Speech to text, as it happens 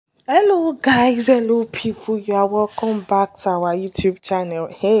Hello guys, hello people, you are welcome back to our YouTube channel.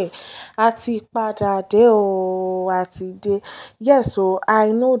 Hey, àti padà dé o, àti dé. Yes, so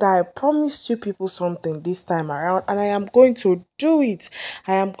I know that I promised you people something this time around and I am going to do it.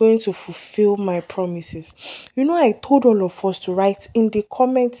 I am going to fulfill my promises. I told all of us to write in the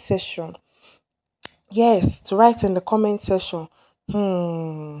comment section. Yes, to write in the comment section.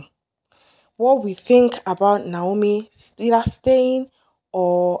 Hmm what we think about Naomi either staying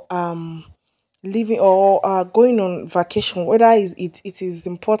or leaving or going on vacation, whether it is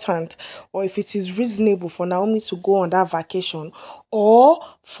important or if it is reasonable for Naomi to go on that vacation or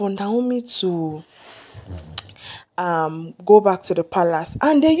for Naomi to go back to the palace.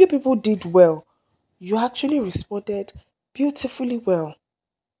 And then you people did well. You actually responded beautifully well,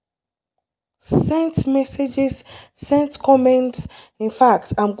 sent messages, sent comments. In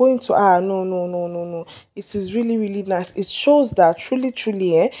fact, I'm going to no, no, no, no, no. It is really, really nice. It shows that truly,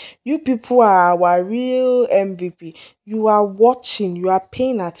 truly, you people are our real MVP. You are watching, you are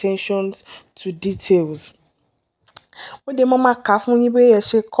paying attention to details. When the mama kafuni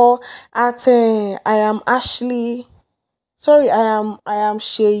she call at I am Ashley. Sorry, I am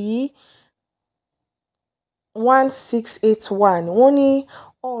Sheyi 1681.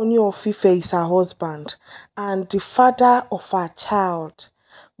 Ooni of Ife is her husband and the father of her child.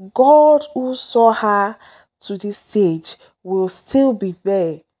 God who saw her to this stage will still be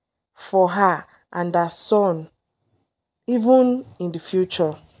there for her and her son, even in the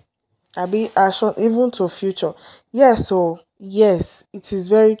future. Even to future. Yes, so yes, it is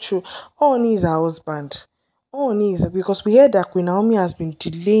very true. Ooni is her husband. Ooni is because we heard that Queen Naomi has been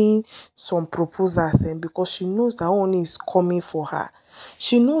delaying some proposals and because she knows that Ooni is coming for her.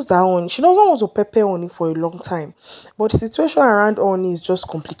 She knows that Ooni, she doesn't want to pepper Ooni for a long time. But the situation around Ooni is just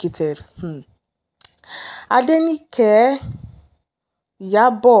complicated. Adenike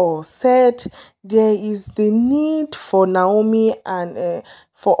Yabo said there is the need for Naomi and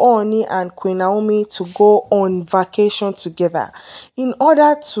for Ooni and Queen Naomi to go on vacation together in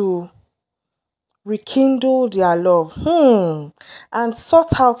order to rekindle their love and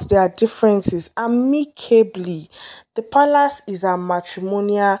sort out their differences amicably. The palace is a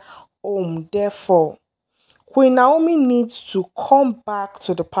matrimonial home, therefore Queen Naomi needs to come back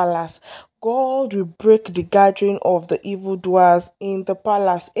to the palace. God will break the gathering of the evildoers in the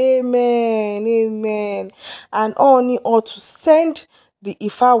palace. Amen. Amen. And Oni ought to send the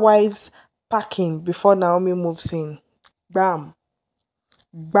Ifa wives packing before Naomi moves in. Bam.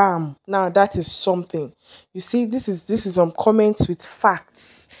 Bam. Now that is something. You see, this is some comments with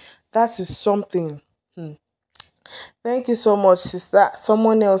facts. That is something. Thank you so much, sister.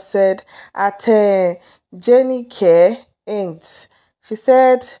 Someone else said at Jenny Care Ent. She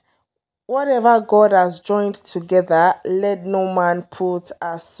said, whatever God has joined together, let no man put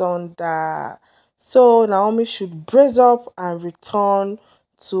asunder. So Naomi should brace up and return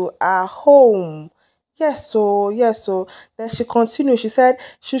to her home. Yes, so then she continued. She said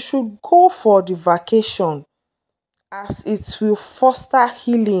she should go for the vacation as it will foster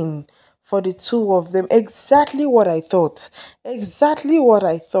healing for the two of them. Exactly what I thought. Exactly what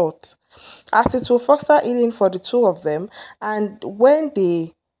I thought. As it will foster healing for the two of them, and when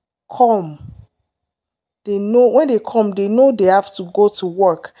they come, they know they have to go to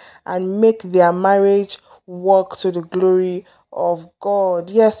work and make their marriage work to the glory of God.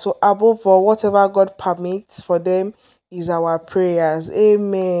 Yes, so above all, whatever God permits for them is our prayers.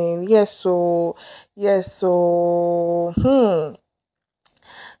 Amen. Yes, so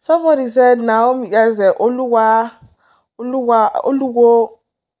somebody said Naomi as a Oluwo Oluwole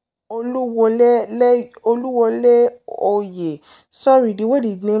Oye. Sorry, the way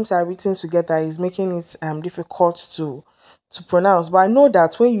the names are written together is making it difficult to pronounce. But I know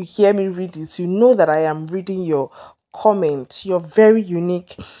that when you hear me read it, you know that I am reading your comment, your very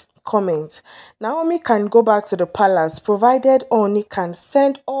unique comment. Naomi can go back to the palace provided Oni can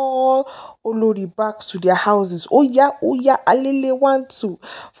send all Olori back to their houses. Oh yeah, Alele want to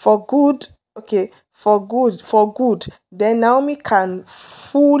for good. Okay, for good. Then Naomi can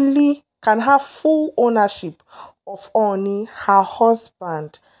have full ownership of Oni, her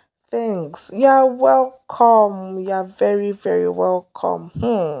husband. Thanks. You're welcome. You're very, very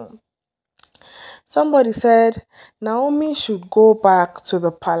welcome. Somebody said Naomi should go back to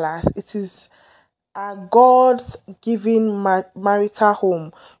the palace. It is a God's given marital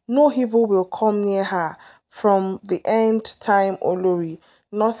home. No evil will come near her. From the end time, Olori,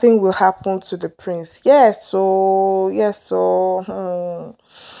 nothing will happen to the prince. Yes, so.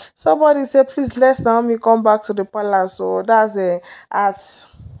 Somebody said, please let Naomi come back to the palace. So that's at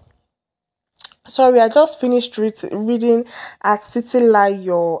Sorry, I just finished reading at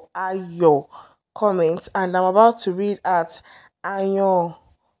Titilayo Ayo comment, and I'm about to read at Ayon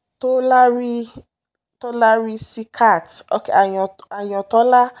Tolari Tolari Sikat. Okay, Ayon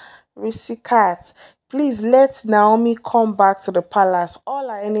Tola Risikat. Please let Naomi come back to the palace.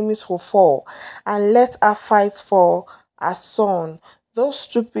 All our enemies will fall, and let her fight for her son. Those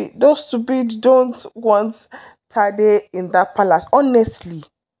stupid don't want Tade in that palace. Honestly,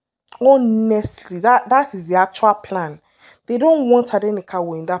 that is the actual plan. They don't want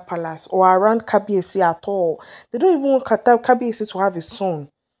Tadenikawo in that palace or around Kabiesi at all. They don't even want Kabiesi to have a son.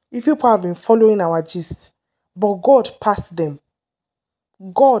 If people have been following our gist, but God passed them.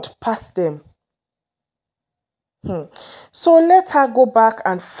 God passed them. Hmm. So let her go back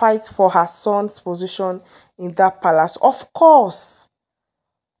and fight for her son's position in that palace. Of course.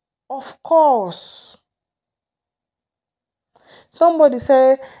 Of course. Somebody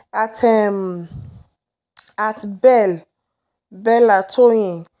said at Bella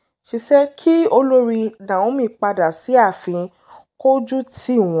Toyin. She said kí olórí Naomi padà sí ààfin kójú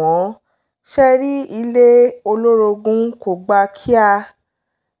tì wọ́n. Ṣe rí ilé olórogún kò gba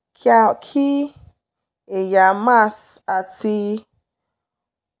kí ẹ̀yà Mas àti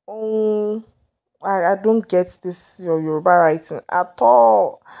ohun I don't get this your Yoruba writing at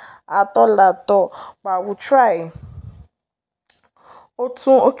all, but I will try. Ó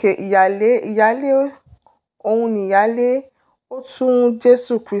tún okay ìyálé òun níyálé ó tún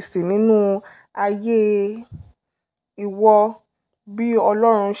Jésù Kristi nínú ayé ìwọ bí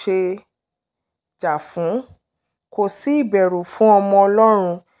Ọlọ́run ṣe jà fún. Kò sí ìbẹ̀rù fún ọmọ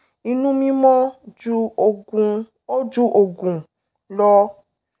Ọlọ́run. Inú mímọ́ ju ogun lọ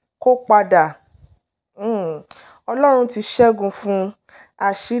kó padà. Ọlọ́run ti ṣẹ́gun fún un.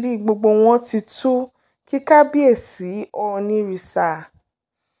 Àṣírí gbogbo wọn ti tú. Kí kábíyèsí Ọ̀ọ̀nìrìṣà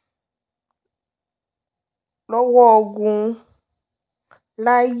lọ́wọ́ ogun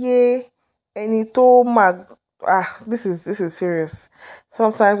láyé ẹni tó máa this is serious.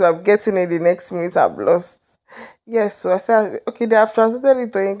 Sometimes I'm getting it, the next minute I'm lost. Yes, so I said okay, they have translated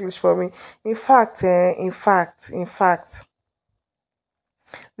it to English for me. In fact,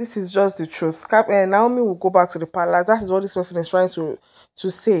 this is just the truth. Naomi will go back to the palace. That is what this person is trying to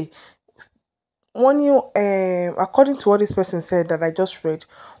say. According to what this person said that I just read,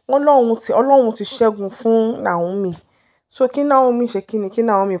 Ọlọ́run ti ṣẹ́gun fún Naomi. So kí Naomi ṣe kí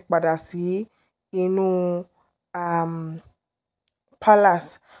Naomi padà sí inú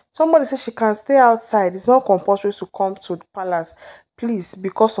palace. Somebody says she can stay outside. It's not compulsory to come to the palace. Please,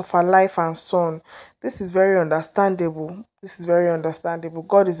 because of her life and son. This is very understandable.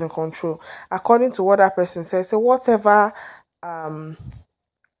 God is in control. According to what that person says, so whatever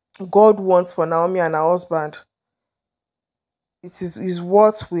God wants for Naomi and her husband, it is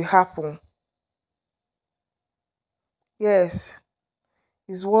what will happen. Yes,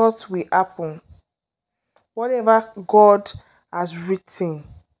 is what will happen. Whatever God has written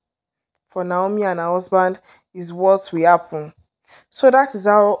for Naomi and her husband is what will happen. So that is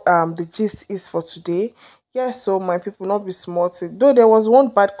how the gist is for today. Yes, so my people, not be smart. Though there was one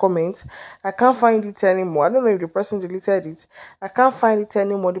bad comment, I can't find it anymore. I don't know if the person deleted it. I can't find it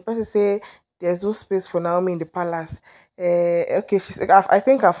anymore. The person say there's no space for Naomi in the palace. Okay, I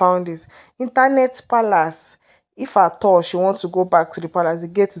think I found it. Internet palace. If at all she wants to go back to the palace, the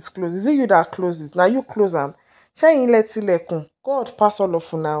gate is closed. Is it you that closes it? Now you close them. God pass all of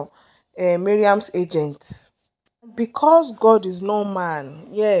you now. Miriam's agent. Because God is not man,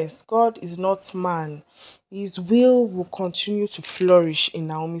 yes, God is not man, his will continue to flourish in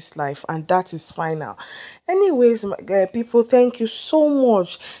Naomi's life, and that is final. Anyways, people, thank you so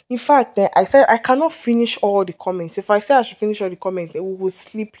much. In fact, I said I cannot finish all the comments. If I say I should finish all the comments, we will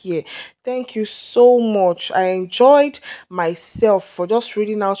sleep here. Thank you so much. I enjoyed myself for just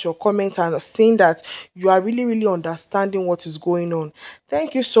reading out your comments and seeing that you are really understanding what is going on.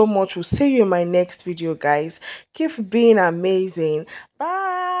 Thank you so much. We'll see you in my next video, guys. Keep being amazing.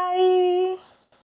 Bye.